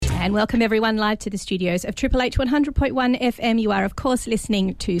And welcome everyone live to the studios of Triple H 100.1 FM. You are, of course,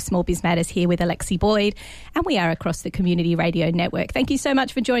 listening to Small Biz Matters here with Alexi Boyd, and we are across the Community Radio Network. Thank you so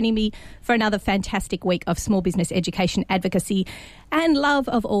much for joining me for another fantastic week of small business education, advocacy, and love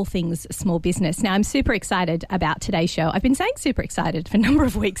of all things small business. Now, I'm super excited about today's show. I've been saying super excited for a number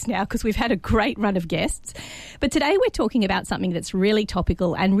of weeks now because we've had a great run of guests. But today we're talking about something that's really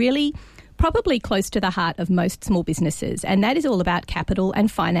topical and really probably close to the heart of most small businesses, and that is all about capital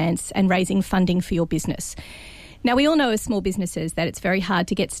and finance and raising funding for your business. Now, we all know as small businesses that it's very hard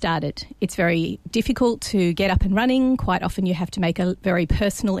to get started. It's very difficult to get up and running. Quite often you have to make a very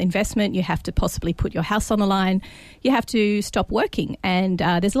personal investment. You have to possibly put your house on the line. You have to stop working, and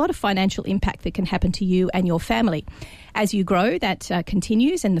there's a lot of financial impact that can happen to you and your family. As you grow, that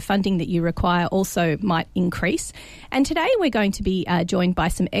continues, and the funding that you require also might increase. And today we're going to be joined by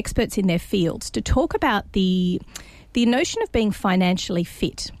some experts in their fields to talk about the notion of being financially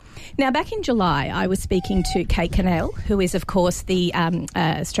fit. Now, back in July, I was speaking to Kate Cannell, who is, of course, the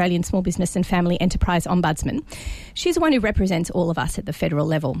Australian Small Business and Family Enterprise Ombudsman. She's the one who represents all of us at the federal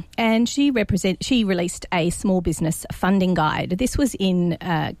level, and she released a small business funding guide. This was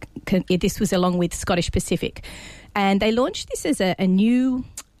along with Scottish Pacific, and they launched this as a new,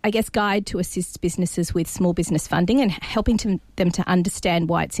 guide to assist businesses with small business funding and helping them to understand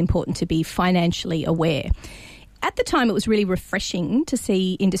why it's important to be financially aware. At the time, it was really refreshing to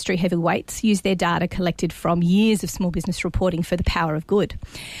see industry heavyweights use their data collected from years of small business reporting for the power of good.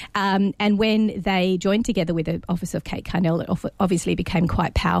 And when they joined together with the Office of Kate Cannell, it obviously became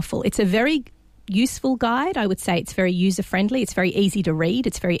quite powerful. It's a very useful guide. I would say it's very user-friendly. It's very easy to read.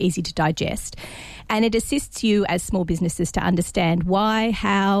 It's very easy to digest. And it assists you as small businesses to understand why,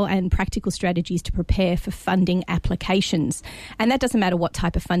 how, and practical strategies to prepare for funding applications. And that doesn't matter what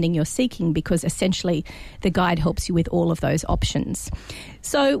type of funding you're seeking, because essentially the guide helps you with all of those options.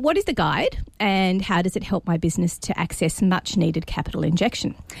 So what is the guide, and how does it help my business to access much-needed capital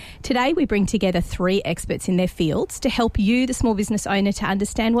injection? Today we bring together 3 experts in their fields to help you, the small business owner, to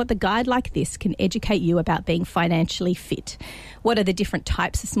understand what the guide like this can educate you about being financially fit. What are the different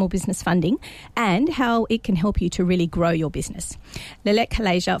types of small business funding, and how it can help you to really grow your business. Lilette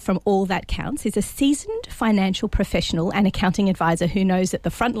Kaleja from All That Counts is a seasoned financial professional and accounting advisor who knows at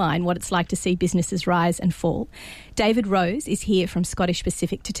the front line what it's like to see businesses rise and fall. David Rose is here from Scottish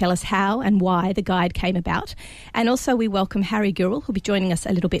Pacific to tell us how and why the guide came about. And also we welcome Harry Gurrell, who'll be joining us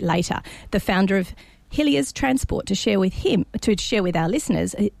a little bit later, the founder of Hilliers Transport, to share with our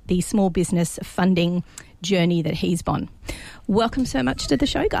listeners the small business funding journey that he's on. Welcome so much to the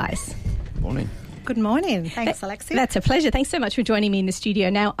show, guys. Morning. Good morning. Thanks, Alexi. That's a pleasure. Thanks so much for joining me in the studio.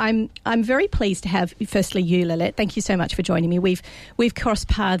 Now, I'm very pleased to have, firstly, you, Lilette. Thank you so much for joining me. We've crossed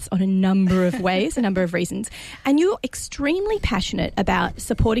paths on a number of ways, a number of reasons, and you're extremely passionate about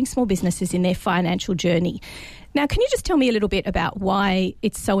supporting small businesses in their financial journey. Now, can you just tell me a little bit about why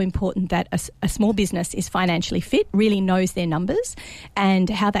it's so important that a small business is financially fit, really knows their numbers, and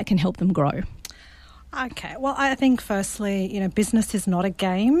how that can help them grow? Okay, well, I think firstly, business is not a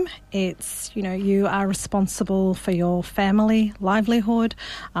game. It's, you are responsible for your family livelihood.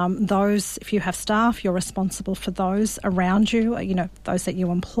 If you have staff, you're responsible for those around you, those that you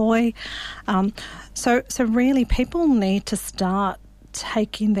employ. So really people need to start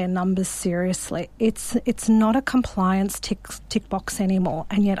taking their numbers seriously. It's not a compliance tick box anymore,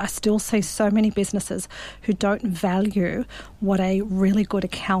 and yet I still see so many businesses who don't value what a really good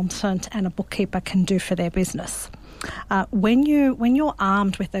accountant and a bookkeeper can do for their business. When you're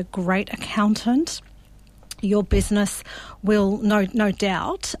armed with a great accountant, your business will no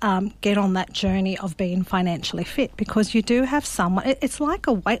doubt get on that journey of being financially fit, because you do have someone. It's like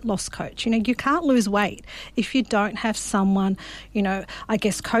a weight loss coach. You can't lose weight if you don't have someone,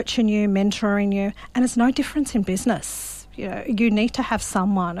 coaching you, mentoring you, and it's no difference in business. You need to have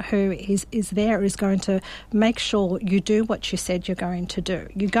someone who is going to make sure you do what you said you're going to do.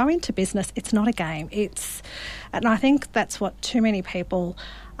 You go into business, it's not a game. And I think that's what too many people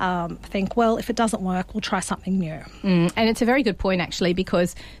think, well, if it doesn't work, we'll try something new. And it's a very good point, actually,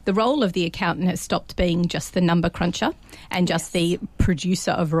 because the role of the accountant has stopped being just the number cruncher and just the producer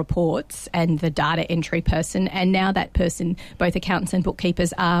of reports and the data entry person. And now that person, both accountants and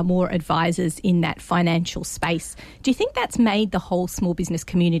bookkeepers, are more advisors in that financial space. Do you think that's made the whole small business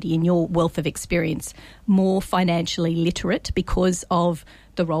community, in your wealth of experience, more financially literate because of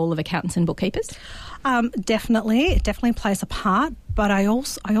the role of accountants and bookkeepers? Definitely. It definitely plays a part. But I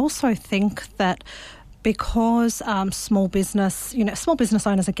also think that because small business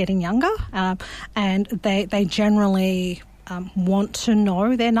owners are getting younger, and they generally want to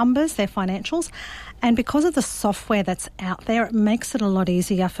know their numbers, their financials. And because of the software that's out there, it makes it a lot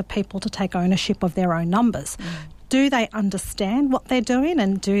easier for people to take ownership of their own numbers. Do they understand what they're doing,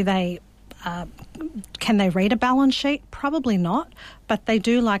 and do they can they read a balance sheet? Probably not, but they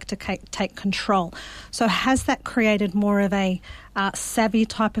do like to take control. So has that created more of a savvy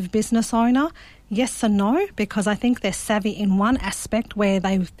type of business owner? Yes and no, because I think they're savvy in one aspect where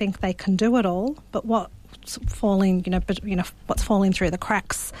they think they can do it all, but what's falling through the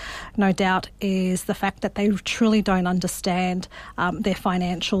cracks, no doubt, is the fact that they truly don't understand their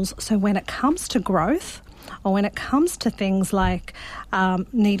financials. So when it comes to growth, or when it comes to things like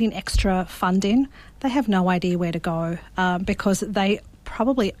needing extra funding, they have no idea where to go because they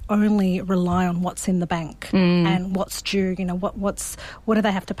probably only rely on what's in the bank and what's due, what do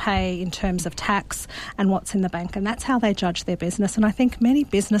they have to pay in terms of tax and what's in the bank. And that's how they judge their business. And I think many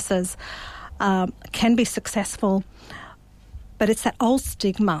businesses can be successful, but it's that old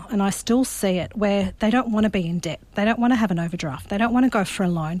stigma, and I still see it, where they don't want to be in debt. They don't want to have an overdraft. They don't want to go for a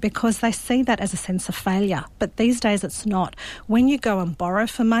loan because they see that as a sense of failure. But these days it's not. When you go and borrow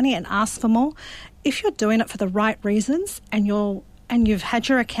for money and ask for more, if you're doing it for the right reasons and you've had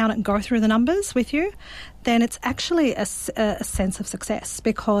your accountant go through the numbers with you, then it's actually a sense of success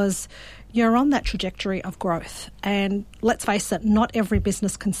because you're on that trajectory of growth. And let's face it, not every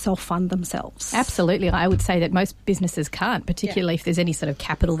business can self-fund themselves. Absolutely. I would say that most businesses can't, particularly if there's any sort of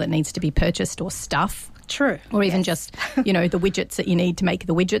capital that needs to be purchased or stuff. True. Or even just, the widgets that you need to make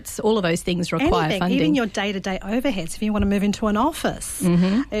the widgets. All of those things require funding. Even your day-to-day overheads. If you want to move into an office,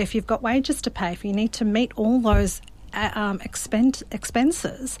 if you've got wages to pay, if you need to meet all those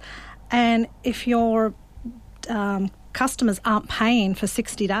expenses, and if your customers aren't paying for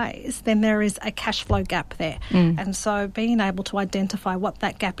 60 days, then there is a cash flow gap there. And so being able to identify what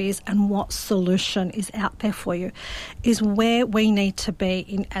that gap is and what solution is out there for you is where we need to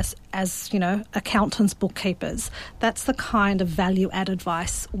be as accountants, bookkeepers. That's the kind of value-add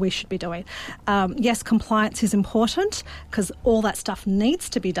advice we should be doing. Yes, compliance is important because all that stuff needs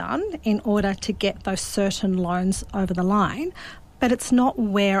to be done in order to get those certain loans over the line, but it's not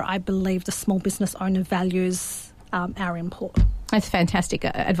where I believe the small business owner values our input. That's fantastic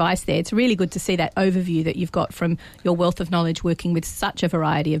advice there. It's really good to see that overview that you've got from your wealth of knowledge working with such a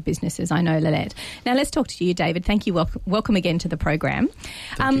variety of businesses. I know, Lynette. Now let's talk to you, David. Thank you. Welcome again to the program.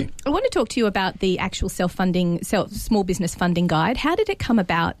 Thank you. I want to talk to you about the actual small business funding guide. How did it come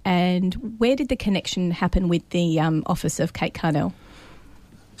about, and where did the connection happen with the office of Kate Carnell?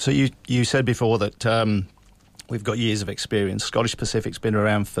 So you said before that we've got years of experience. Scottish Pacific's been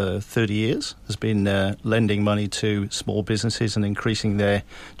around for 30 years, has been lending money to small businesses and increasing their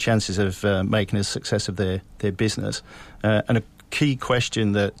chances of making a success of their business. And a key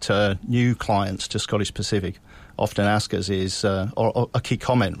question that new clients to Scottish Pacific often ask us is, or a key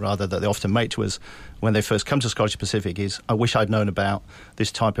comment rather that they often make to us when they first come to Scottish Pacific is, I wish I'd known about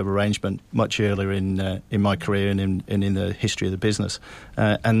this type of arrangement much earlier in my career and in the history of the business.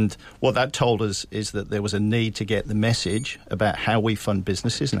 And what that told us is that there was a need to get the message about how we fund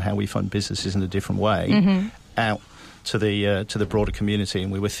businesses and how we fund businesses in a different way out to the broader community,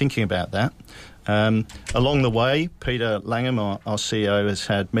 and we were thinking about that. Along the way, Peter Langham, our CEO, has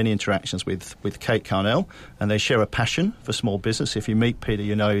had many interactions with Kate Carnell, and they share a passion for small business. If you meet Peter,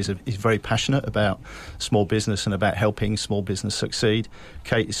 you know he's very passionate about small business and about helping small business succeed.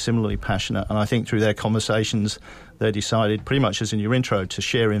 Kate is similarly passionate, and I think through their conversations, they decided, pretty much as in your intro, to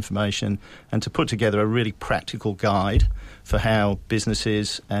share information and to put together a really practical guide for how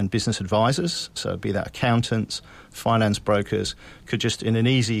businesses and business advisors, so be that accountants, finance brokers, could just in an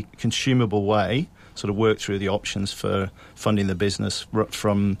easy, consumable way sort of work through the options for funding the business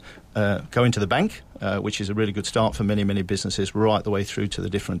from going to the bank, which is a really good start for many, many businesses, right the way through to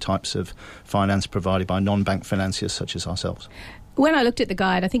the different types of finance provided by non-bank financiers such as ourselves. When I looked at the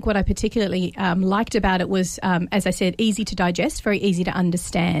guide, I think what I particularly liked about it was, as I said, easy to digest, very easy to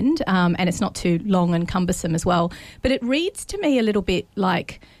understand, and it's not too long and cumbersome as well. But it reads to me a little bit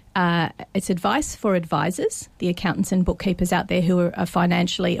like it's advice for advisors, the accountants and bookkeepers out there who are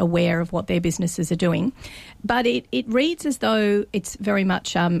financially aware of what their businesses are doing. But it reads as though it's very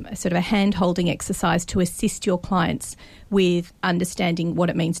much sort of a hand-holding exercise to assist your clients with understanding what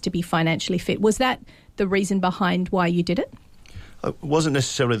it means to be financially fit. Was that the reason behind why you did it? It wasn't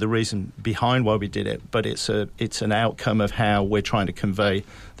necessarily the reason behind why we did it, but it's an outcome of how we're trying to convey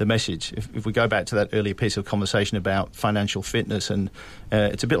the message. If we go back to that earlier piece of conversation about financial fitness, and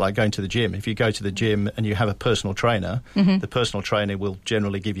it's a bit like going to the gym. If you go to the gym and you have a personal trainer, the personal trainer will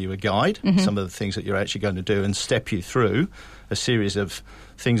generally give you a guide, some of the things that you're actually going to do, and step you through a series of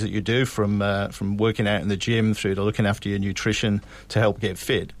things that you do from working out in the gym through to looking after your nutrition to help get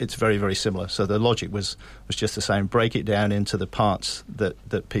fit. It's very, very similar. So the logic was just the same. Break it down into the parts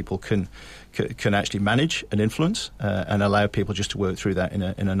that people can actually manage and influence, and allow people just to work through that in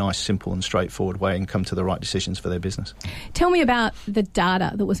a nice, simple and straightforward way and come to the right decisions for their business. Tell me about the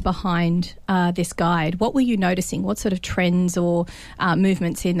data that was behind this guide. What were you noticing? What sort of trends or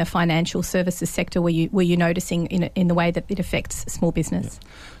movements in the financial services sector were you noticing in the way that it affects small business? Yeah.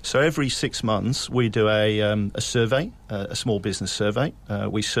 So every 6 months we do a survey, a small business survey.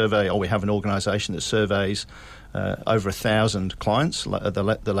 We have an organisation that surveys over 1,000 clients.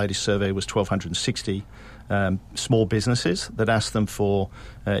 The latest survey was 1,260 small businesses that ask them for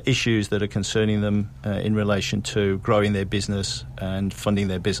issues that are concerning them in relation to growing their business and funding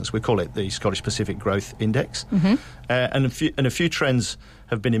their business. We call it the Scottish Pacific Growth Index. Mm-hmm. And a few trends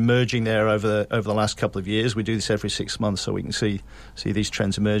have been emerging there over the last couple of years. We do this every 6 months so we can see these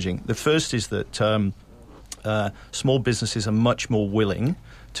trends emerging. The first is that small businesses are much more willing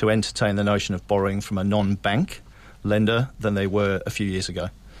to entertain the notion of borrowing from a non-bank lender than they were a few years ago.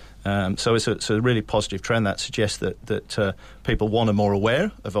 So it's a really positive trend that suggests that people, one, are more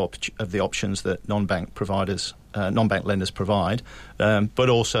aware of the options that non-bank lenders provide, but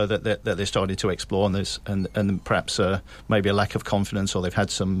also that they're starting to explore and perhaps maybe a lack of confidence, or they've had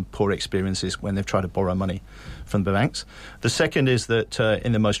some poor experiences when they've tried to borrow money from the banks. The second is that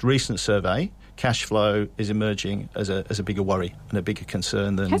in the most recent survey, cash flow is emerging as a bigger worry and a bigger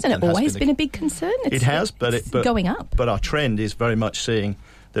concern than hasn't it always been a big concern? It has, but going up. But our trend is very much seeing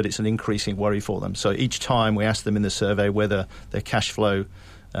that it's an increasing worry for them. So each time we ask them in the survey whether their cash flow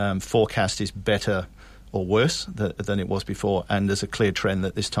forecast is better or worse than it was before, and there's a clear trend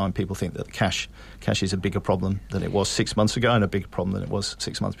that this time people think that cash is a bigger problem than it was 6 months ago and a bigger problem than it was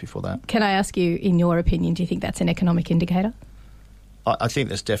 6 months before that. Can I ask you, in your opinion, do you think that's an economic indicator? I think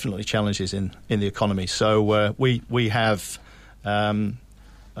there's definitely challenges in the economy. So we have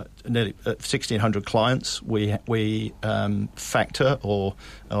nearly 1,600 clients. We factor or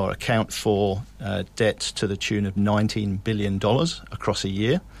account for debts to the tune of $19 billion across a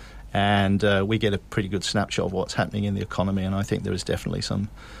year, and we get a pretty good snapshot of what's happening in the economy. And I think there is definitely some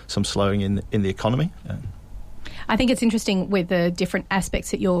slowing in the economy. I think it's interesting with the different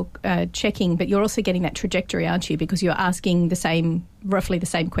aspects that you're checking, but you're also getting that trajectory, aren't you? Because you're asking roughly the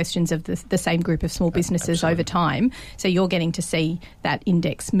same questions of the same group of small businesses Absolutely. Over time. So you're getting to see that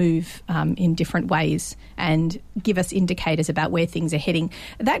index move in different ways and give us indicators about where things are heading.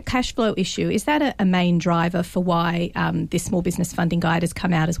 That cash flow issue, is that a main driver for why this small business funding guide has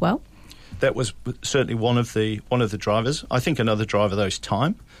come out as well? That was certainly one of the drivers. I think another driver, though, is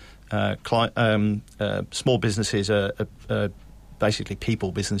time. Small businesses are basically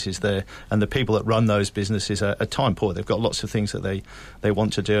people businesses there, and the people that run those businesses are time poor. They've got lots of things that they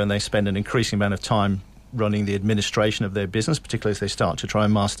want to do, and they spend an increasing amount of time running the administration of their business, particularly as they start to try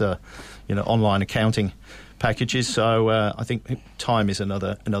and master, online accounting packages. So I think time is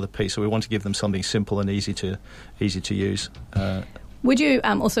another piece. So we want to give them something simple and easy to use. Would you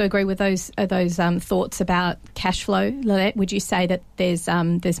also agree with those thoughts about cash flow, Lynette? Would you say that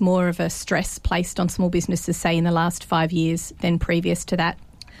there's more of a stress placed on small businesses, say, in the last 5 years than previous to that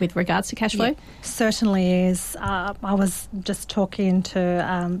with regards to cash flow? Yeah, certainly is. I was just talking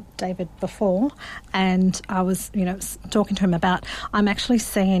to David before, and I was talking to him about, I'm actually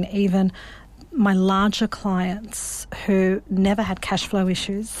seeing even my larger clients who never had cash flow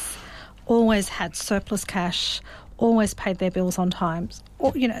issues, always had surplus cash, always paid their bills on time.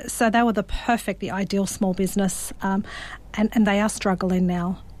 So they were the ideal small business, and they are struggling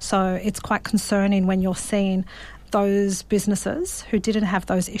now. So it's quite concerning when you're seeing those businesses who didn't have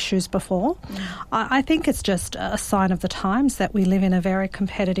those issues before. I think it's just a sign of the times that we live in a very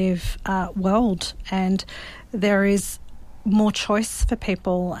competitive world, and there is more choice for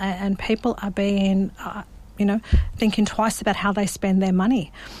people, and people are being, thinking twice about how they spend their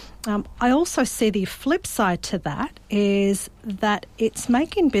money. I also see the flip side to that is that it's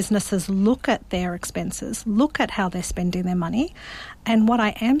making businesses look at their expenses, look at how they're spending their money. And what I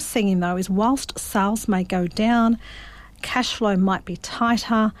am seeing, though, is whilst sales may go down, cash flow might be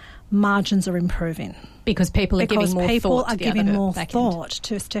tighter, margins are improving. Because people are giving more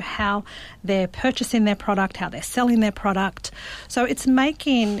thought as to how they're purchasing their product, how they're selling their product. So it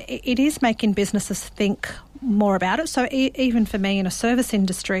is making businesses think more about it. So even for me in a service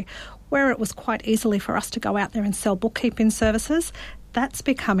industry, where it was quite easily for us to go out there and sell bookkeeping services, that's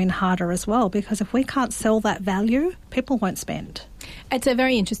becoming harder as well, because if we can't sell that value, people won't spend. It's a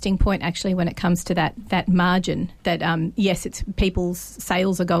very interesting point, actually, when it comes to that margin, that, yes, it's people's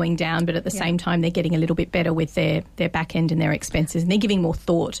sales are going down, but at the same time they're getting a little bit better with their back end and their expenses, and they're giving more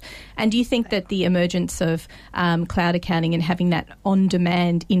thought. And do you think that the emergence of cloud accounting and having that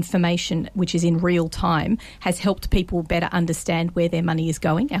on-demand information, which is in real time, has helped people better understand where their money is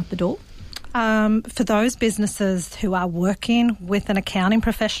going out the door? For those businesses who are working with an accounting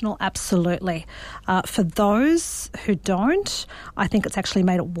professional, absolutely. For those who don't, I think it's actually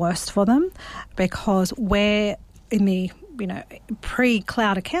made it worse for them, because we're in the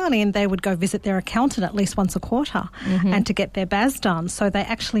pre-cloud accounting, they would go visit their accountant at least once a quarter and to get their BAS done. So they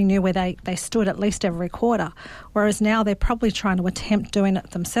actually knew where they stood at least every quarter. Whereas now they're probably trying to attempt doing it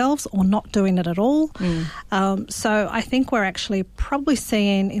themselves or not doing it at all. So I think we're actually probably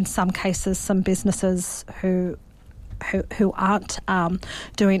seeing in some cases some businesses who aren't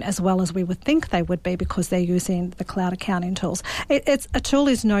doing as well as we would think they would be, because they're using the cloud accounting tools. A tool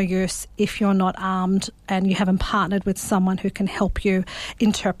is no use if you're not armed and you haven't partnered with someone who can help you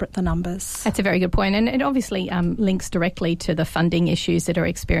interpret the numbers. That's a very good point, and it obviously links directly to the funding issues that are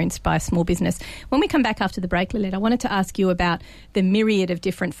experienced by small business. When we come back after the break, Lilette, I wanted to ask you about the myriad of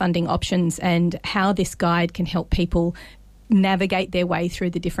different funding options and how this guide can help people navigate their way through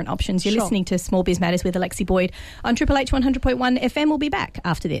the different options. You're listening to Small Biz Matters with Alexi Boyd on Triple H 100.1 FM. We'll be back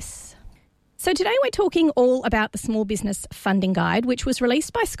after this. So today we're talking all about the Small Business Funding Guide, which was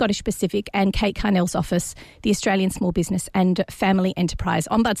released by Scottish Pacific and Kate Carnell's office, the Australian Small Business and Family Enterprise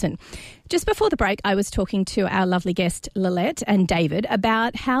Ombudsman. Just before the break, I was talking to our lovely guest, Lilette and David,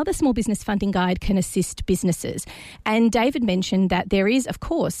 about how the Small Business Funding Guide can assist businesses. And David mentioned that there is, of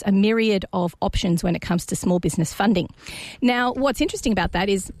course, a myriad of options when it comes to small business funding. Now, what's interesting about that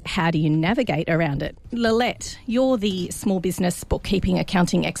is, how do you navigate around it? Lilette, you're the small business bookkeeping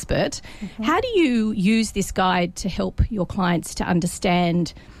accounting expert. How do you use this guide to help your clients to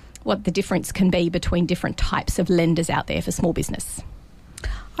understand what the difference can be between different types of lenders out there for small business?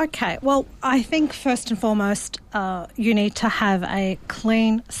 Okay, well, I think first and foremost, you need to have a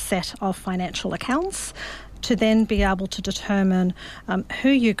clean set of financial accounts to then be able to determine who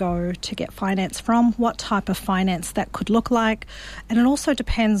you go to get finance from, what type of finance that could look like. And it also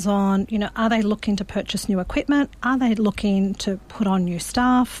depends on, are they looking to purchase new equipment? Are they looking to put on new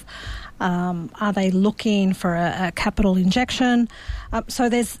staff? Are they looking for a capital injection? So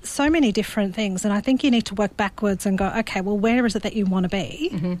there's so many different things, and I think you need to work backwards and go, okay, well, where is it that you want to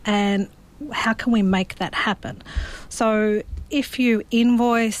be, and how can we make that happen? So if you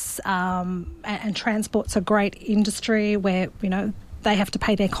invoice, and transport's a great industry where, they have to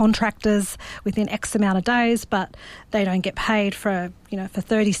pay their contractors within X amount of days, but they don't get paid for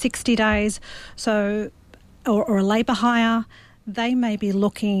 30, 60 days. So, or a labour hire, they may be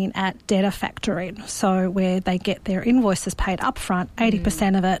looking at debtor factoring, so where they get their invoices paid upfront,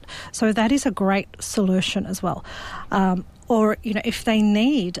 80% of it. So that is a great solution as well. Or, if they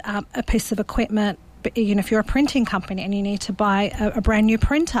need a piece of equipment, if you're a printing company and you need to buy a brand new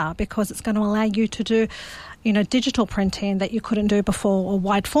printer because it's going to allow you to do, digital printing that you couldn't do before, or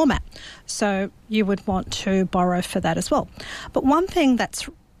wide format. So you would want to borrow for that as well. But one thing that's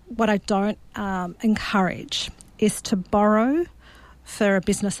what I don't encourage is to borrow for a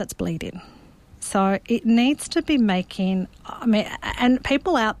business that's bleeding. So it needs to be making, and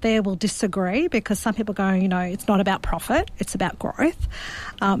people out there will disagree, because some people go, it's not about profit, it's about growth.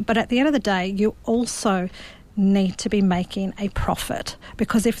 But at the end of the day, you also need to be making a profit,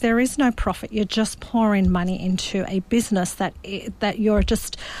 because if there is no profit, you're just pouring money into a business that you're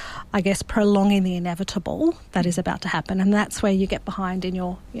just, I guess, prolonging the inevitable that is about to happen. And that's where you get behind in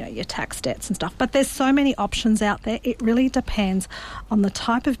your tax debts and stuff. But there's so many options out there. It really depends on the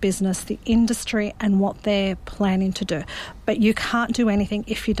type of business, the industry, and what they're planning to do. But you can't do anything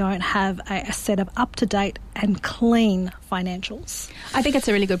if you don't have a set of up-to-date and clean financials. I think it's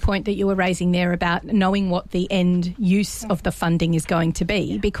a really good point that you were raising there about knowing what the end use of the funding is going to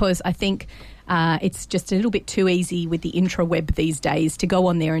be, because I think it's just a little bit too easy with the intraweb these days to go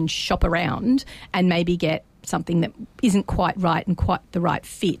on there and shop around and maybe get something that isn't quite right and quite the right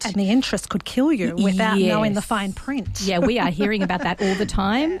fit. And the interest could kill you without knowing the fine print. Yeah, we are hearing about that all the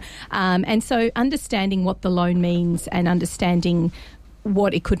time. And so understanding what the loan means and understanding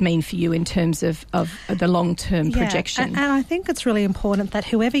what it could mean for you in terms of the long-term projection. And I think it's really important that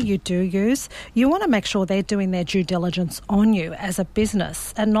whoever you do use, you want to make sure they're doing their due diligence on you as a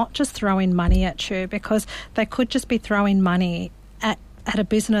business and not just throwing money at you, because they could just be throwing money at a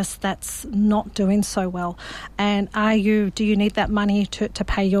business that's not doing so well. And do you need that money to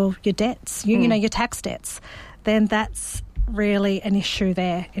pay your debts, your tax debts? Then that's really an issue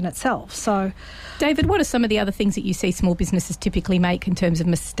there in itself. So, David, what are some of the other things that you see small businesses typically make in terms of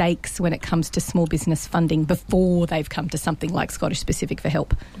mistakes when it comes to small business funding before they've come to something like Scottish Pacific for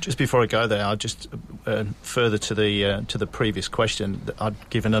help? Just before I go there, I'll just further to the previous question, I'd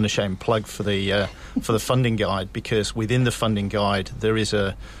give an unashamed plug for the funding guide, because within the funding guide there is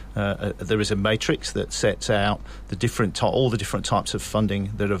a matrix that sets out all the different types of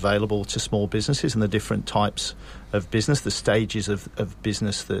funding that are available to small businesses and the different types of business, the stages of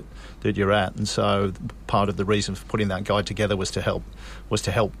business that you're at. And so part of the reason for putting that guide together was to help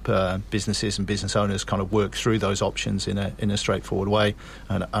businesses and business owners kind of work through those options in a straightforward way.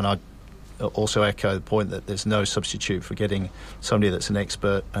 And I also echo the point that there's no substitute for getting somebody that's an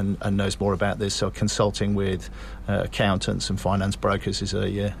expert and knows more about this. So consulting with accountants and finance brokers is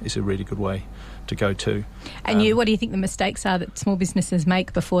a really good way to go to. And what do you think the mistakes are that small businesses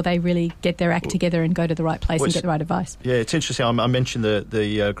make before they really get their act together and go to the right place and get the right advice? Yeah, it's interesting. I mentioned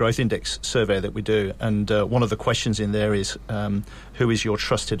the Growth Index survey that we do, and one of the questions in there is, who is your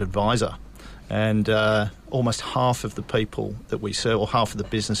trusted advisor? And almost half of the people that we serve, or half of the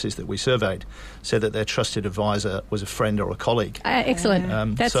businesses that we surveyed, said that their trusted advisor was a friend or a colleague.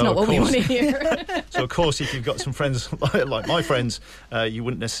 Excellent. That's not what we want to hear. So, of course, if you've got some friends like my friends, you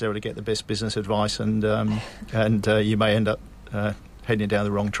wouldn't necessarily get the best business advice, and you may end up heading down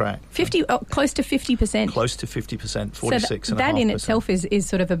the wrong track. Close to 50%. Close to 50%, 46.5%. So that in itself is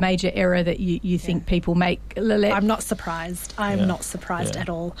sort of a major error that you think people make. I'm not surprised. I'm not surprised at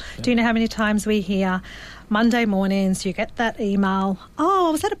all. Do you know how many times we hear Monday mornings you get that email, I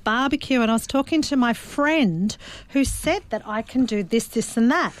was at a barbecue and I was talking to my friend who said that I can do this, this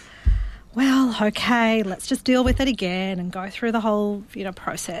and that. Well, okay, let's just deal with it again and go through the whole,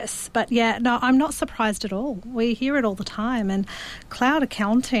 process. But no, I'm not surprised at all. We hear it all the time. And cloud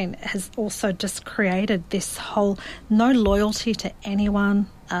accounting has also just created this whole no loyalty to anyone.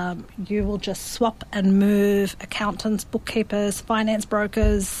 You will just swap and move accountants, bookkeepers, finance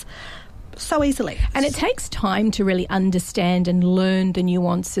brokers so easily. And it takes time to really understand and learn the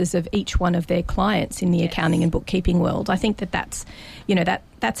nuances of each one of their clients in the accounting and bookkeeping world. I think that's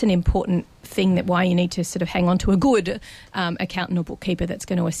an important thing, that why you need to sort of hang on to a good accountant or bookkeeper that's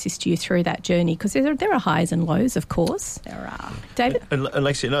going to assist you through that journey, because there are highs and lows, of course. There are. David? And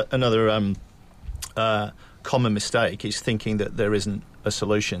Lexi, another common mistake is thinking that there isn't a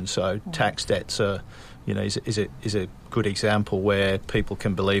solution. So tax debts are, is a good example where people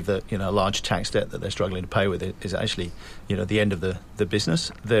can believe that, a large tax debt that they're struggling to pay with it is actually, the end of the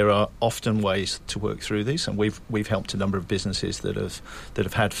business. There are often ways to work through these, and we've helped a number of businesses that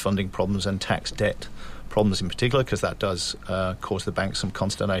have had funding problems and tax debt problems in particular, because that does cause the bank some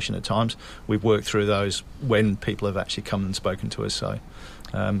consternation at times. We've worked through those when people have actually come and spoken to us. So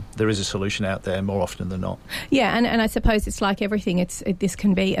there is a solution out there more often than not. Yeah, and I suppose it's like everything. This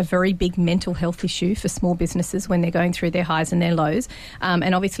can be a very big mental health issue for small businesses when they're going through their highs and their lows,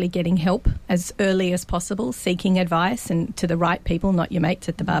 and obviously getting help as early as possible, seeking advice and to the right people, not your mates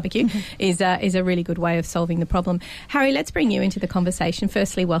at the barbecue, is a really good way of solving the problem. Harry, let's bring you into the conversation.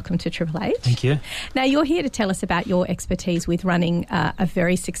 Firstly, welcome to Triple H. Thank you. Now, you're here to tell us about your expertise with running a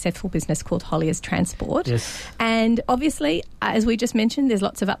very successful business called Holliers Transport. Yes. And obviously, as we just mentioned, there's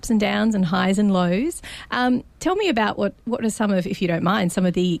lots of ups and downs and highs and lows. Tell me about what are some of, if you don't mind, some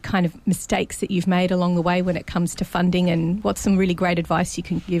of the kind of mistakes that you've made along the way when it comes to funding, and what's some really great advice you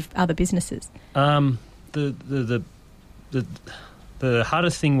can give other businesses? The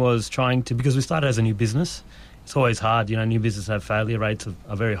hardest thing was trying to, because we started as a new business, it's always hard. New businesses have failure rates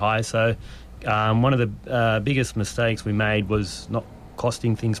are very high. So one of the biggest mistakes we made was not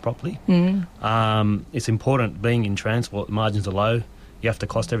costing things properly. It's important, being in transport, the margins are low. You have to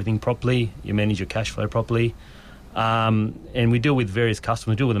cost everything properly. You manage your cash flow properly. And we deal with various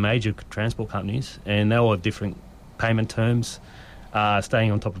customers. We deal with the major transport companies, and they all have different payment terms.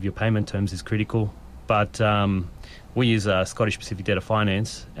 Staying on top of your payment terms is critical. But we use Scottish Pacific Debtor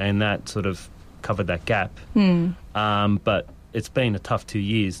Finance, and that sort of covered that gap. But it's been a tough 2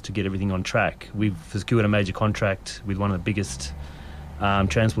 years to get everything on track. We've secured a major contract with one of the biggest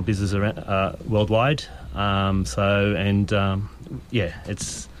transport businesses worldwide.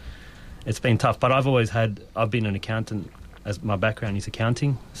 It's been tough. But I've been an accountant, as my background is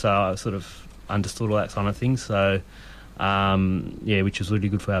accounting, so I sort of understood all that kind of thing. So which was really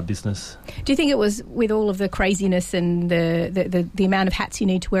good for our business. Do you think it was with all of the craziness and the amount of hats you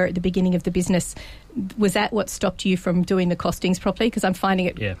need to wear at the beginning of the business, was that what stopped you from doing the costings properly? Because I'm finding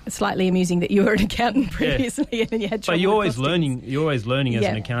it slightly amusing that you were an accountant previously and you had trouble. But you're always with learning. You're always learning as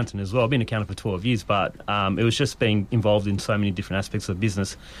an accountant as well. I've been an accountant for 12 years, but it was just being involved in so many different aspects of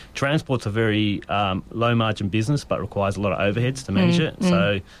business. Transport's a very low margin business, but requires a lot of overheads to manage it.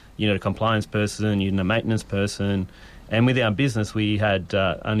 So you need a compliance person, you need a maintenance person. And with our business, we had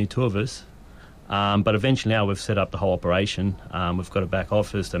only 2 of us. But eventually now we've set up the whole operation. We've got a back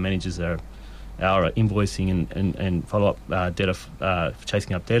office that manages our invoicing and follow-up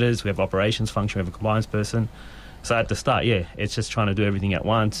chasing up debtors. We have operations function, we have a compliance person. So at the start, it's just trying to do everything at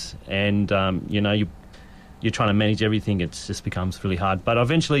once. And, you're trying to manage everything. It just becomes really hard. But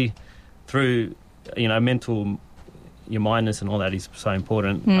eventually, through, your mindness and all that is so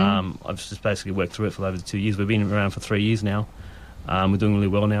important. I've just basically worked through it for over 2 years. We've been around for 3 years now. We're doing really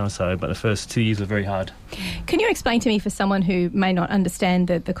well now, but the first 2 years were very hard. Can you explain to me, for someone who may not understand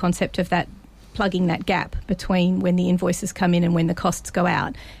the concept of that, plugging that gap between when the invoices come in and when the costs go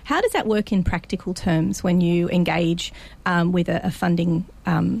out, how does that work in practical terms when you engage with a funding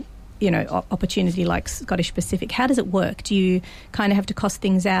opportunity like Scottish Pacific? How does it work? Do you kind of have to cost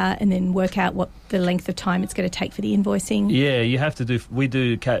things out and then work out what the length of time it's going to take for the invoicing? Yeah, you have to do. We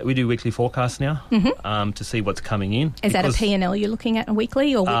do weekly forecasts now to see what's coming in. Is that a P&L you're looking at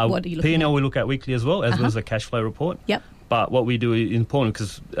weekly, or what are you looking at? P&L we look at weekly as well as a cash flow report. Yep. But what we do is important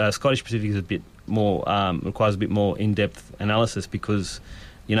because Scottish Pacific is a bit more requires a bit more in-depth analysis because.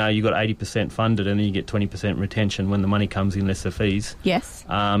 You got 80% funded and then you get 20% retention when the money comes in, less the fees. Yes.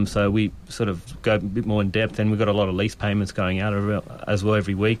 So we sort of go a bit more in depth, and we've got a lot of lease payments going out as well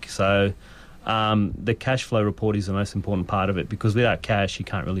every week. So the cash flow report is the most important part of it because without cash you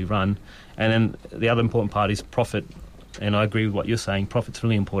can't really run. And then the other important part is profit. And I agree with what you're saying. Profit's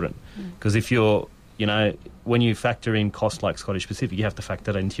really important because if you're, when you factor in costs like Scottish Pacific, you have to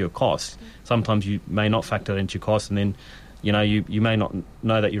factor that into your costs. Sometimes you may not factor that into your costs, and then you may not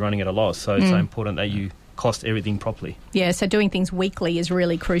know that you're running at a loss, so it's so important that you cost everything properly. Yeah, so doing things weekly is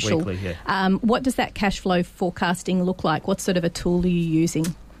really crucial. Weekly, yeah. What does that cash flow forecasting look like? What sort of a tool are you using?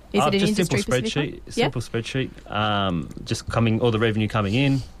 Is it an industry-specific one? Simple spreadsheet. Just all the revenue coming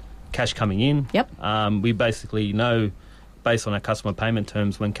in, cash coming in. Yep. We basically know, based on our customer payment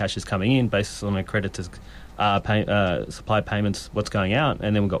terms, when cash is coming in, based on our creditors' supply payments, what's going out,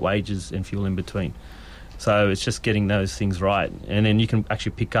 and then we've got wages and fuel in between. So it's just getting those things right. And then you can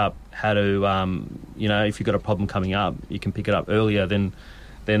actually pick up how to, if you've got a problem coming up, you can pick it up earlier than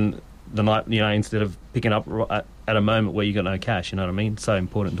the night, instead of picking up at a moment where you got no cash, you know what I mean? So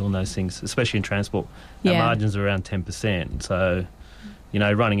important doing those things, especially in transport. Yeah. Our margins are around 10%. So,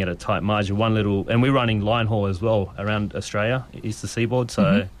 running at a tight margin, and we're running line haul as well around Australia, east of seaboard.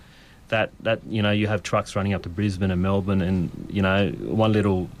 So that you have trucks running up to Brisbane and Melbourne, and one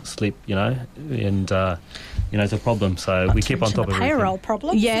little slip, and it's a problem. So we keep on top of everything. Payroll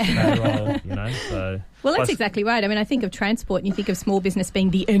problem. Yeah. Payroll, so. Well, that's exactly right. I mean, I think of transport and you think of small business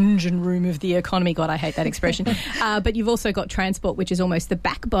being the engine room of the economy. God, I hate that expression. But you've also got transport, which is almost the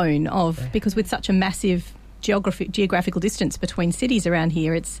backbone of, because with such a massive geographical distance between cities around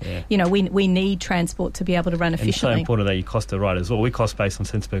here, it's we need transport to be able to run efficiently. And it's so important that you cost it right as well. We cost based on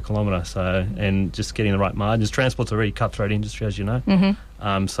cents per kilometre, and just getting the right margins. Transport's a really cutthroat industry, as you know.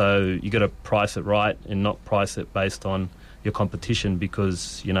 So you got to price it right and not price it based on your competition,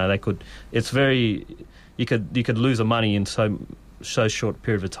 because they could. It's very you could lose the money in so short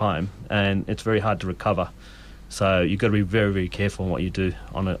period of time, and it's very hard to recover. So you've got to be very, very careful on what you do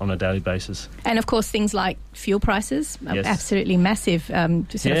on a daily basis. And, of course, things like fuel prices are absolutely massive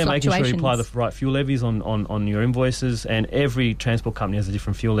fluctuations. Making sure you apply the right fuel levies on your invoices, and every transport company has a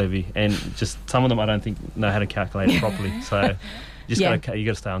different fuel levy, and just some of them I don't think know how to calculate it properly. So you got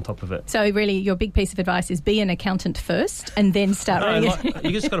to stay on top of it. So really your big piece of advice is be an accountant first and then start running it.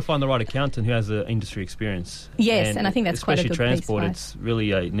 You just got to find the right accountant who has the industry experience. Yes, and I think that's quite a good piece of advice. Especially transport, it's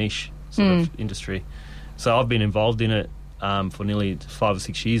really a niche sort of industry. So I've been involved in it for nearly 5 or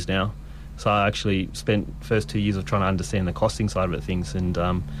 6 years now. So I actually spent the first 2 years of trying to understand the costing side of things, and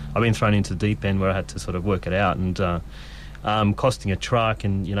I've been thrown into the deep end where I had to sort of work it out, and costing a truck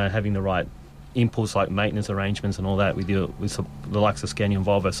and having the right inputs like maintenance arrangements and all that with the likes of Scania and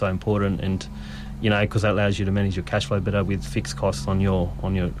Volvo are so important, and because that allows you to manage your cash flow better with fixed costs on your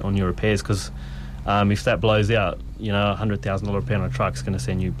repairs, because If that blows out, $100,000 repair on a truck is going to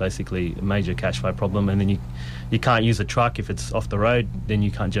send you basically a major cash flow problem, and then you can't use a truck if it's off the road, then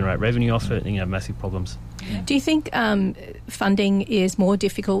you can't generate revenue off it, and you have massive problems. Do you think funding is more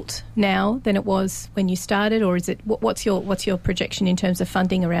difficult now than it was when you started, or is it? What's your projection in terms of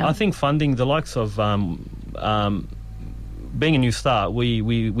funding around? I think funding, the likes of being a new start,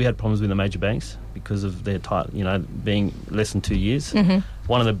 we had problems with the major banks because of their being less than 2 years. Mm-hmm.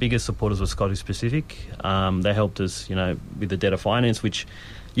 One of the biggest supporters was Scottish Pacific. They helped us, with the debtor finance, which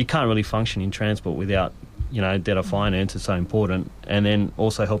you can't really function in transport without, debtor finance. It's so important. And then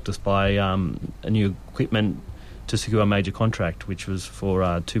also helped us buy a new equipment to secure a major contract, which was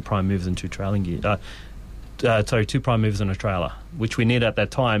for 2 prime movers and 2 trailing gear. 2 prime movers and a trailer, which we need at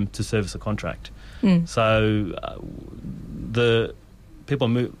that time to service a contract. So the people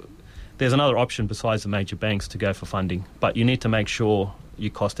move. There's another option besides the major banks to go for funding, but you need to make sure you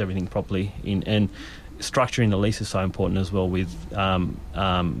cost everything properly. And structuring the lease is so important as well, with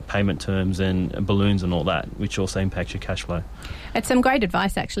payment terms and balloons and all that, which also impacts your cash flow. It's some great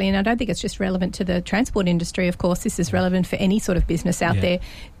advice, actually, and I don't think it's just relevant to the transport industry. Of course, this is relevant for any sort of business out there.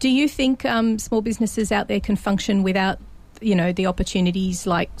 Do you think small businesses out there can function without the opportunities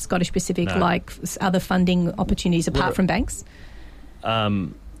like Scottish Pacific, like other funding opportunities apart from banks?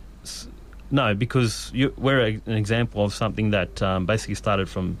 No, because we're an example of something that basically started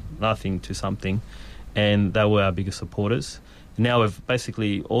from nothing to something, and they were our biggest supporters. Now we've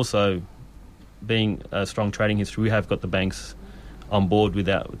basically also, being a strong trading history, we have got the banks on board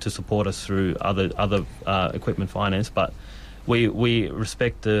to support us through other equipment finance, but we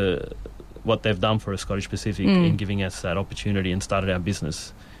respect what they've done for us, Scottish Pacific, in giving us that opportunity and started our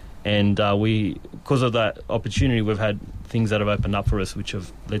business. And because of that opportunity, we've had things that have opened up for us, which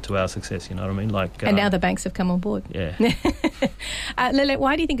have led to our success. You know what I mean? And now the banks have come on board. Yeah. Lilette,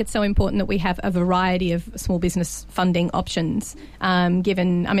 why do you think it's so important that we have a variety of small business funding options?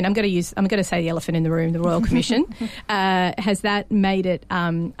 Given, I'm going to say the elephant in the room, the Royal Commission. Has that made it,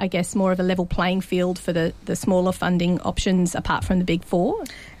 I guess, more of a level playing field for the smaller funding options apart from the big four?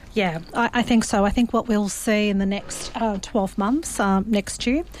 Yeah, I think so. I think what we'll see in the next 12 months, next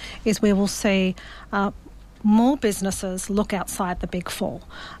year, is we will see more businesses look outside the Big Four.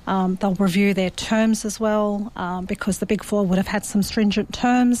 They'll review their terms as well, because the Big Four would have had some stringent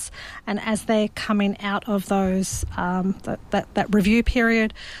terms, and as they're coming out of those that review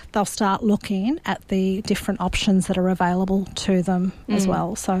period, they'll start looking at the different options that are available to them as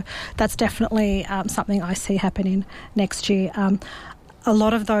well. So that's definitely something I see happening next year. A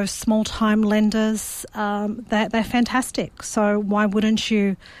lot of those small-time lenders, they're fantastic. So why wouldn't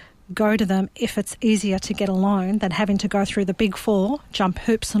you go to them if it's easier to get a loan than having to go through the Big Four, jump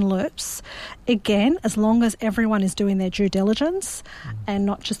hoops and loops? Again, as long as everyone is doing their due diligence and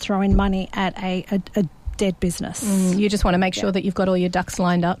not just throwing money at a dead business. You just want to make sure that you've got all your ducks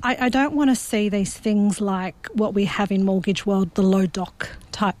lined up. I don't want to see these things like what we have in mortgage world, the low doc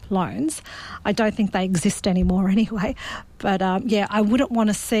type loans. I don't think they exist anymore anyway. But I wouldn't want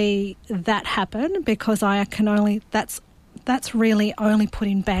to see that happen, because that's really only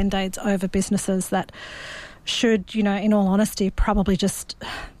putting band-aids over businesses that should, in all honesty, probably just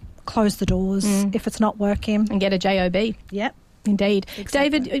close the doors if it's not working. And get a JOB. Yep. Indeed.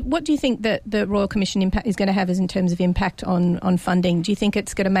 Exactly. David, what do you think that the Royal Commission is going to have in terms of impact on funding? Do you think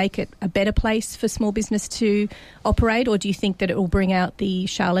it's going to make it a better place for small business to operate, or do you think that it will bring out the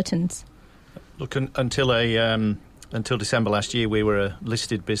charlatans? Look, until December last year, we were a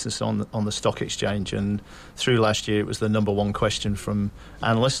listed business on the stock exchange, and through last year, it was the number one question from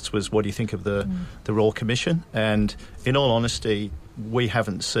analysts was, what do you think of the Royal Commission? And in all honesty, we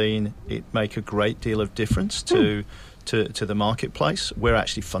haven't seen it make a great deal of difference to the marketplace. We're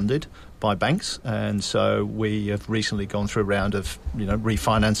actually funded by banks, and so we have recently gone through a round of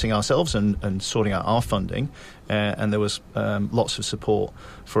refinancing ourselves and sorting out our funding, and there was lots of support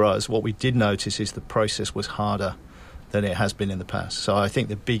for us. What we did notice is the process was harder than it has been in the past. So I think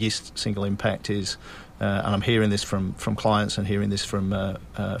the biggest single impact is, and I'm hearing this from clients and hearing this from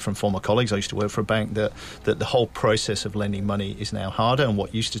former colleagues. I used to work for a bank, that the whole process of lending money is now harder, and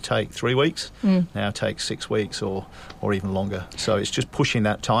what used to take 3 weeks now takes 6 weeks or even longer. So it's just pushing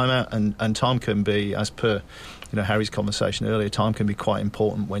that time out, and time can be, as per Harry's conversation earlier, time can be quite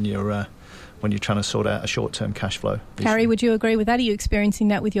important when you're trying to sort out a short-term cash flow issue. Harry, would you agree with that? Are you experiencing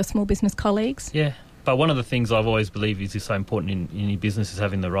that with your small business colleagues? Yeah. But one of the things I've always believed is so important in your business is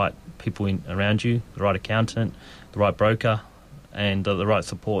having the right people around you, the right accountant, the right broker, and the right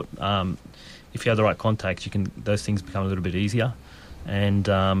support. If you have the right contacts, those things become a little bit easier. And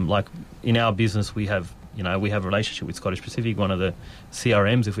like in our business, we have You know, we have a relationship with Scottish Pacific, one of the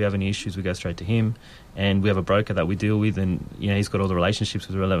CRMs. If we have any issues, we go straight to him. And we have a broker that we deal with, and, you know, he's got all the relationships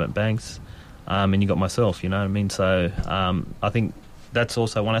with relevant banks. And you got myself, you know what I mean? So I think that's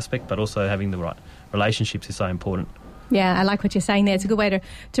also one aspect, but also having the right relationships is so important. Yeah, I like what you're saying there. It's a good way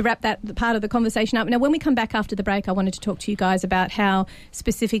to wrap that part of the conversation up. Now, when we come back after the break, I wanted to talk to you guys about how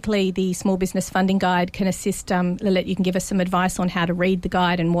specifically the Small Business Funding Guide can assist. Lilette, you can give us some advice on how to read the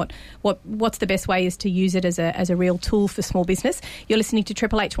guide and what's the best way is to use it as a real tool for small business. You're listening to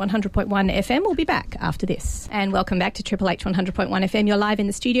Triple H 100.1 FM. We'll be back after this. And welcome back to Triple H 100.1 FM. You're live in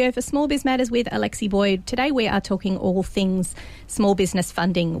the studio for Small Biz Matters with Alexi Boyd. Today we are talking all things small business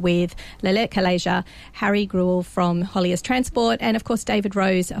funding with Lilette Kaleja, Harry Gruel from Holliers Transport, and of course David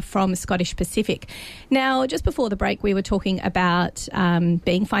Rose from Scottish Pacific. Now, just before the break, we were talking about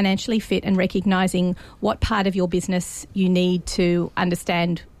being financially fit and recognising what part of your business you need to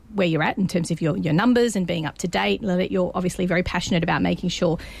understand where you're at in terms of your numbers and being up to date. Lilette, you're obviously very passionate about making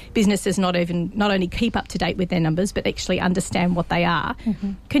sure businesses not only keep up to date with their numbers, but actually understand what they are.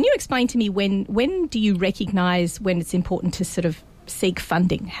 Mm-hmm. Can you explain to me when do you recognise when it's important to sort of seek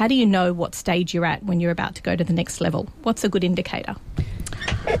funding? How do you know what stage you're at when you're about to go to the next level? What's a good indicator?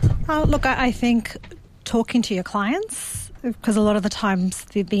 Look, I think talking to your clients, because a lot of the times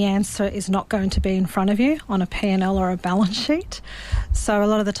the answer is not going to be in front of you on a P&L or a balance sheet. So a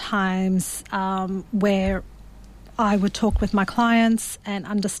lot of the times where I would talk with my clients and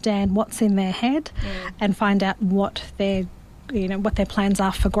understand what's in their head and find out what their plans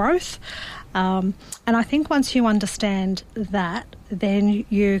are for growth. And I think once you understand that, then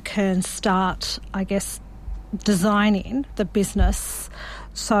you can start, I guess, designing the business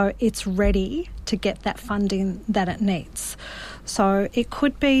so it's ready to get that funding that it needs. So it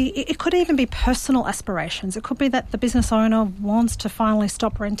could even be personal aspirations. It could be that the business owner wants to finally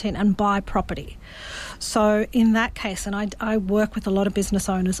stop renting and buy property. So in that case, and I work with a lot of business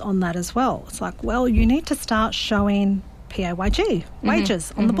owners on that as well, it's like, well, you need to start showing PAYG,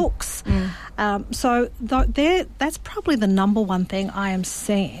 wages on the books. So that's probably the number one thing I am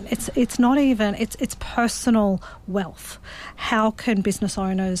seeing. It's not even, it's personal wealth. How can business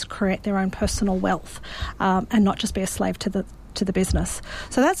owners create their own personal wealth and not just be a slave to the business?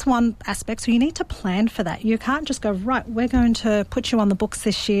 So that's one aspect. So you need to plan for that. You can't just go, right, we're going to put you on the books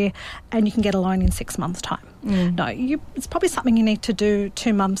this year and you can get a loan in 6 months' time. No, it's probably something you need to do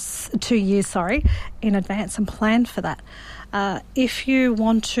 2 years in advance and plan for that. If you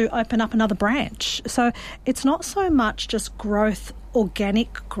want to open up another branch. So it's not so much just growth,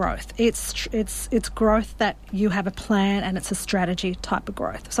 organic growth. It's growth that you have a plan and it's a strategy type of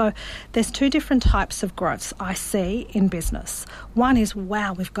growth. So there's two different types of growths I see in business. One is,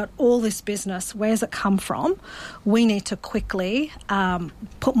 wow, we've got all this business. Where's it come from? We need to quickly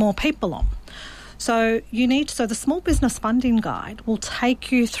put more people on. So the Small Business Funding Guide will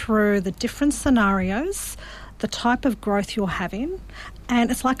take you through the different scenarios, the type of growth you're having,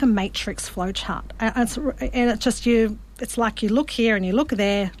 and it's like a matrix flowchart. It's like you look here and you look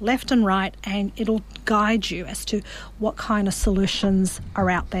there, left and right, and it'll guide you as to what kind of solutions are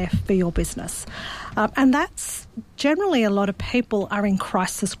out there for your business. And that's generally, a lot of people are in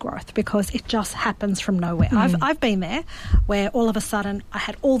crisis growth because it just happens from nowhere. I've been there where all of a sudden I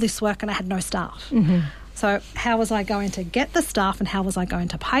had all this work and I had no staff. So how was I going to get the staff and how was I going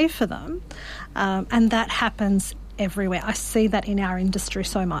to pay for them? And that happens everywhere. I see that in our industry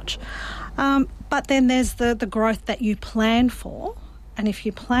so much. But then there's the growth that you plan for. And if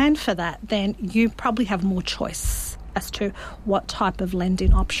you plan for that, then you probably have more choice as to what type of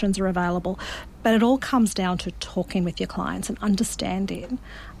lending options are available. But it all comes down to talking with your clients and understanding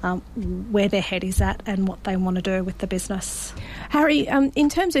where their head is at and what they want to do with the business. Harry, in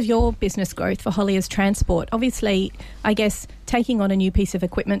terms of your business growth for Holliers Transport, obviously, I guess, taking on a new piece of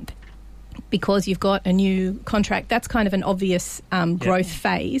equipment because you've got a new contract, that's kind of an obvious growth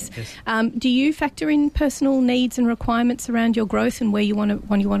phase. Yes. Do you factor in personal needs and requirements around your growth and where you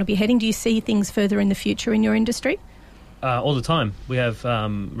want to be heading? Do you see things further in the future in your industry? All the time. We have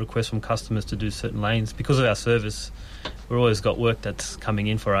requests from customers to do certain lanes. Because of our service, we've always got work that's coming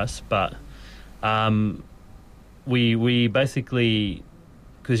in for us. But we basically,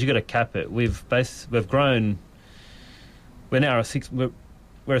 because you've got to cap it, we've grown. We're now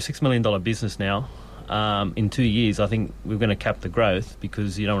we're a $6 million business now. In 2 years, I think we're going to cap the growth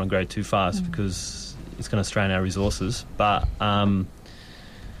because you don't want to grow too fast because it's going to strain our resources. But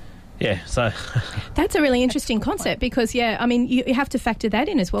yeah, so that's a really interesting concept because, you have to factor that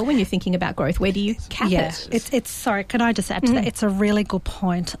in as well when you're thinking about growth. Where do you cap it? It's sorry, can I just add to that? It's a really good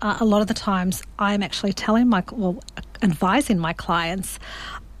point. A lot of the times I'm actually advising my clients,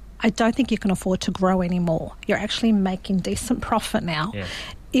 I don't think you can afford to grow anymore. You're actually making decent profit now. Yeah.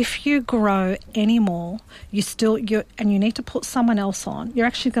 If you grow any more, you need to put someone else on, you're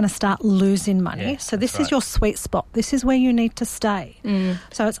actually going to start losing money. Yeah, so this right. is your sweet spot. This is where you need to stay.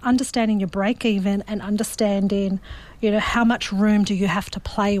 So it's understanding your break even and understanding, how much room do you have to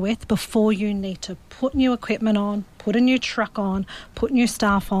play with before you need to put new equipment on, put a new truck on, put new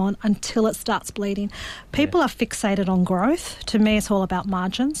staff on until it starts bleeding. People are fixated on growth. To me, it's all about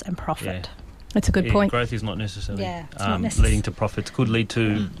margins and profit. Yeah. That's a good point. Growth is not necessarily it's not necessary. leading to profits. Could lead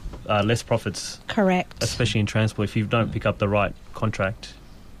to less profits. Correct. Especially in transport. If you don't pick up the right contract,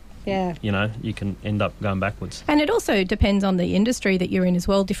 Yeah. You can end up going backwards. And it also depends on the industry that you're in as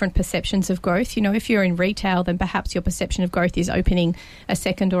well, different perceptions of growth. If you're in retail, then perhaps your perception of growth is opening a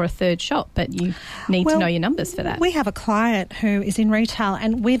second or a third shop, but you need to know your numbers for that. We have a client who is in retail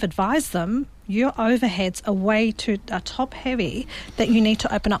and we've advised them, your overheads are way too top heavy, that you need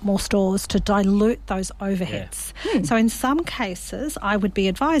to open up more stores to dilute those overheads. So in some cases, I would be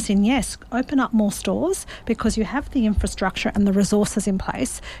advising, yes, open up more stores because you have the infrastructure and the resources in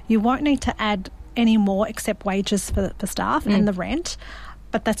place. You won't need to add any more except wages for staff and the rent,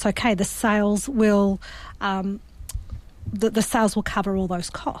 but that's okay. The sales will... The sales will cover all those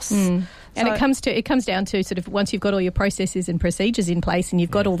costs. And it comes down to sort of once you've got all your processes and procedures in place and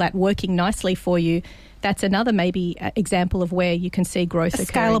you've got all that working nicely for you, that's another maybe example of where you can see growth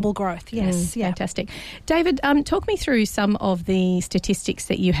occurring. Scalable growth, yes. Fantastic. David, talk me through some of the statistics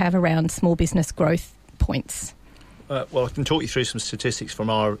that you have around small business growth points. Well, I can talk you through some statistics from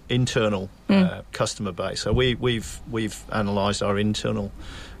our internal customer base. So we've analysed our internal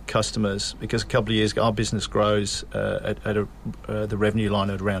customers because a couple of years ago our business grows at the revenue line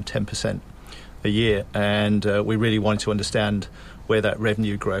at around 10% a year, and we really wanted to understand where that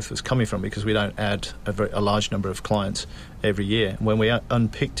revenue growth was coming from because we don't add a large number of clients every year. When we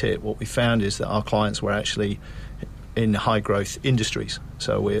unpicked it, what we found is that our clients were actually in high growth industries.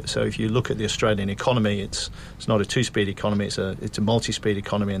 So if you look at the Australian economy, it's not a two-speed economy, it's a multi-speed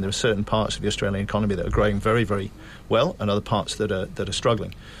economy, and there are certain parts of the Australian economy that are growing very, very well and other parts that are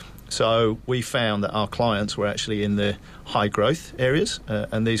struggling. So we found that our clients were actually in the high growth areas,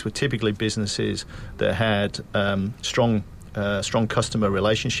 and these were typically businesses that had strong customer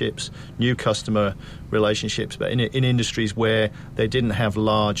relationships, new customer relationships, but in industries where they didn't have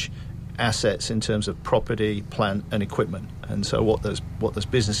large assets in terms of property, plant and equipment. And so what those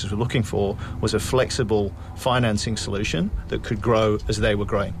businesses were looking for was a flexible financing solution that could grow as they were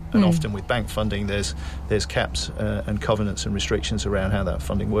growing. And often with bank funding, there's caps and covenants and restrictions around how that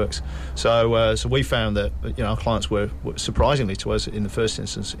funding works. So we found that our clients were surprisingly to us in the first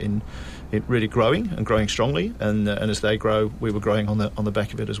instance in really growing and growing strongly, and as they grow, we were growing on the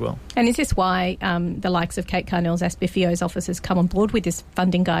back of it as well. And is this why the likes of Kate Carnell's Aspifio's offices come on board with this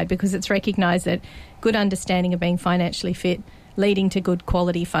funding guide? Because it's recognised that good understanding of being financially fit leading to good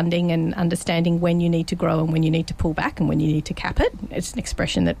quality funding and understanding when you need to grow and when you need to pull back and when you need to cap it. It's an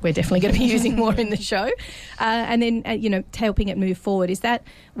expression that we're definitely going to be using more in the show. And then, helping it move forward. Is that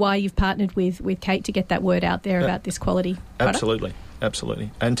why you've partnered with Kate to get that word out there about this quality product?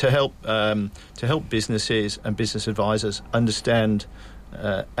 Absolutely. And to help businesses and business advisors understand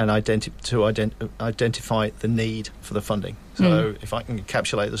and identify the need for the funding. So if I can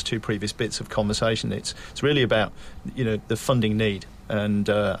encapsulate those two previous bits of conversation, it's really about the funding need, and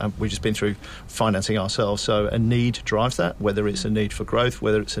we've just been through financing ourselves. So a need drives that, whether it's a need for growth,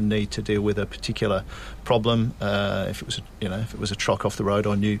 whether it's a need to deal with a particular problem. If it was a truck off the road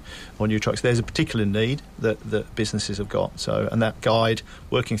or new trucks, there's a particular need that businesses have got. So and that guide,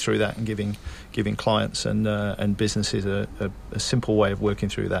 working through that and giving clients and businesses a simple way of working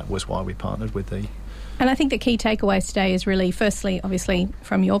through that was why we partnered with the. And I think the key takeaways today is really, firstly, obviously,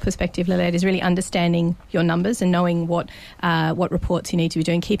 from your perspective, Lilette, is really understanding your numbers and knowing what reports you need to be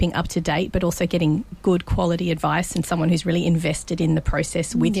doing, keeping up to date, but also getting good quality advice and someone who's really invested in the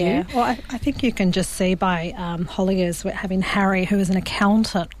process with you. Well, I think you can just see by Holliers having Harry, who is an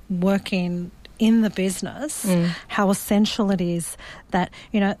accountant, working in the business, how essential it is that,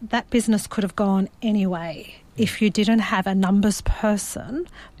 that business could have gone anyway if you didn't have a numbers person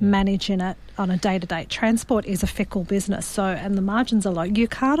managing it on a day-to-day. Transport is a fickle business, and the margins are low. You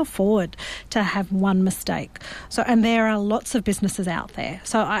can't afford to have one mistake. So, and there are lots of businesses out there.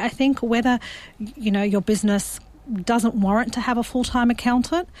 So I think whether, your business doesn't warrant to have a full-time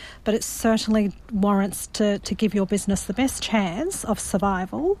accountant, but it certainly warrants to give your business the best chance of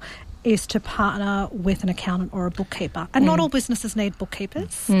survival is to partner with an accountant or a bookkeeper. And not all businesses need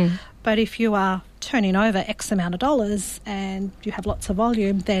bookkeepers, but if you are turning over X amount of dollars and you have lots of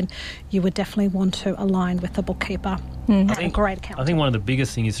volume, then you would definitely want to align with a bookkeeper and a great accountant. I think one of the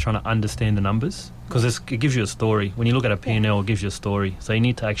biggest things is trying to understand the numbers, because it gives you a story. When you look at a P&L, it gives you a story. So you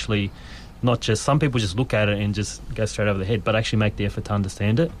need to actually not just, some people just look at it and just go straight over the head, but actually make the effort to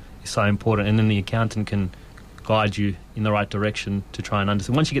understand it is so important. And then the accountant can guide you in the right direction to try and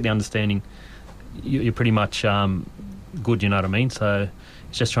understand. Once you get the understanding, you're pretty much good, you know what I mean? So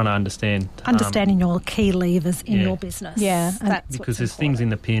it's just trying to understand. Understanding your key levers in your business. Yeah. That's because there's things in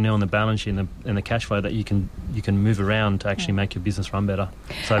the P&L and the balance sheet and the cash flow that you can move around to actually make your business run better.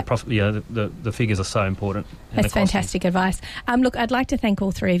 So the figures are so important. That's fantastic advice. Look, I'd like to thank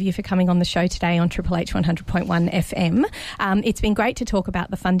all three of you for coming on the show today on Triple H 100.1 FM. It's been great to talk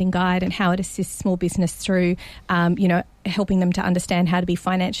about the funding guide and how it assists small business through, helping them to understand how to be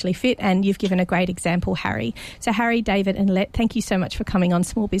financially fit, and you've given a great example, Harry. So Harry, David and Let, thank you so much for coming on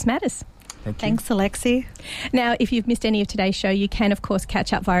Small Biz Matters. Thanks, Alexi. Now, if you've missed any of today's show, you can, of course,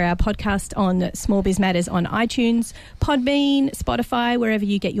 catch up via our podcast on Small Biz Matters on iTunes, Podbean, Spotify, wherever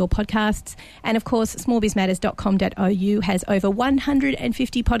you get your podcasts. And, of course, smallbizmatters.com.au has over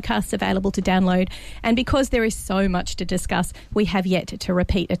 150 podcasts available to download. And because there is so much to discuss, we have yet to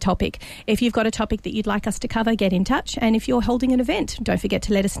repeat a topic. If you've got a topic that you'd like us to cover, get in touch. And if you're holding an event, don't forget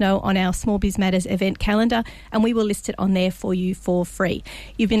to let us know on our Small Biz Matters event calendar, and we will list it on there for you for free.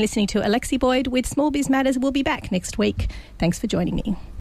 You've been listening to Alexi Boyd with Small Biz Matters. We'll be back next week. Thanks for joining me.